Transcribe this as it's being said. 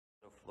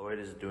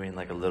Floyd is doing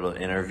like a little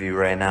interview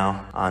right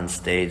now on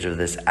stage of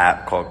this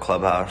app called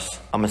Clubhouse.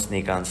 I'm gonna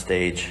sneak on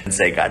stage and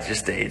say, got your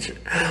stage.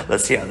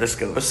 Let's see how this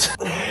goes.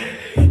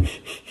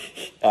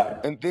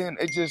 And then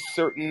it's just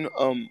certain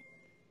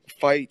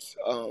fights.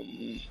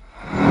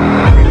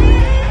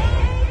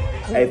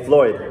 Hey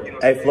Floyd,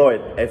 hey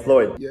Floyd, hey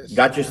Floyd. Yes.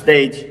 Got your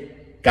stage.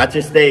 Got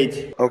your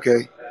stage.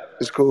 Okay,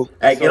 it's cool.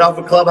 Hey, get off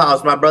of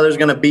Clubhouse. My brother's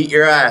gonna beat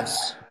your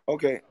ass.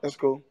 Okay, that's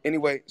cool.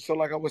 Anyway, so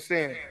like I was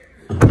saying.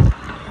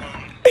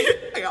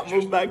 I got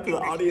moved back to the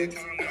audience.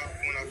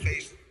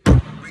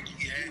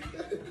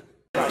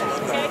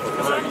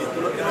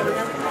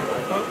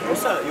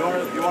 What's up? You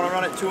wanna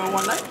run it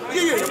 2-in-1 night?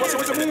 Yeah. What's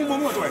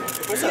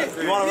up?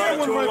 You wanna run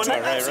it 2-in-1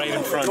 night? Right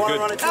in front. You wanna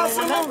run it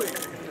 2-in-1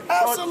 night?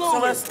 Absolutely. So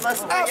let's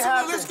make it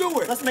happen. Let's do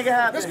it. Let's make it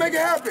happen. Let's make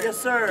it happen. Yes,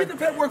 sir. Get the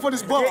paperwork for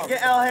this bum.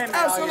 Get Al Heyman.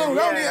 Absolutely.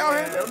 I don't need Al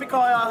Heyman. Let me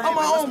call Al Heyman. I'm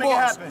my own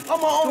boss. I'm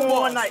my own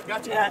boss. 2-in-1 night.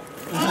 Got you hat.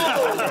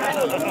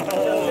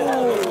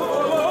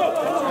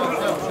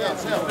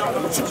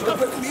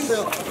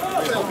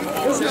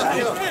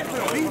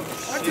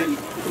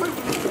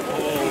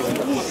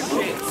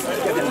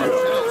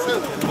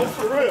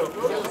 For real.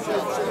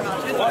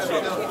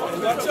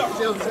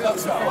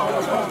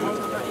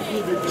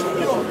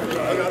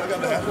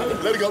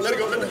 Let it go.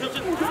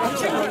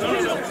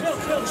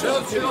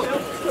 Chill.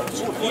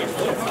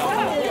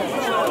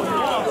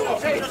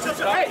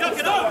 Hey, knock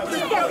it off! Hey,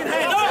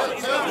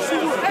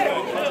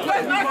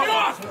 knock it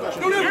off!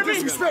 Don't ever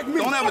disrespect me.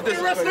 Don't ever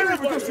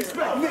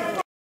disrespect me.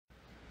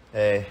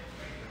 Hey.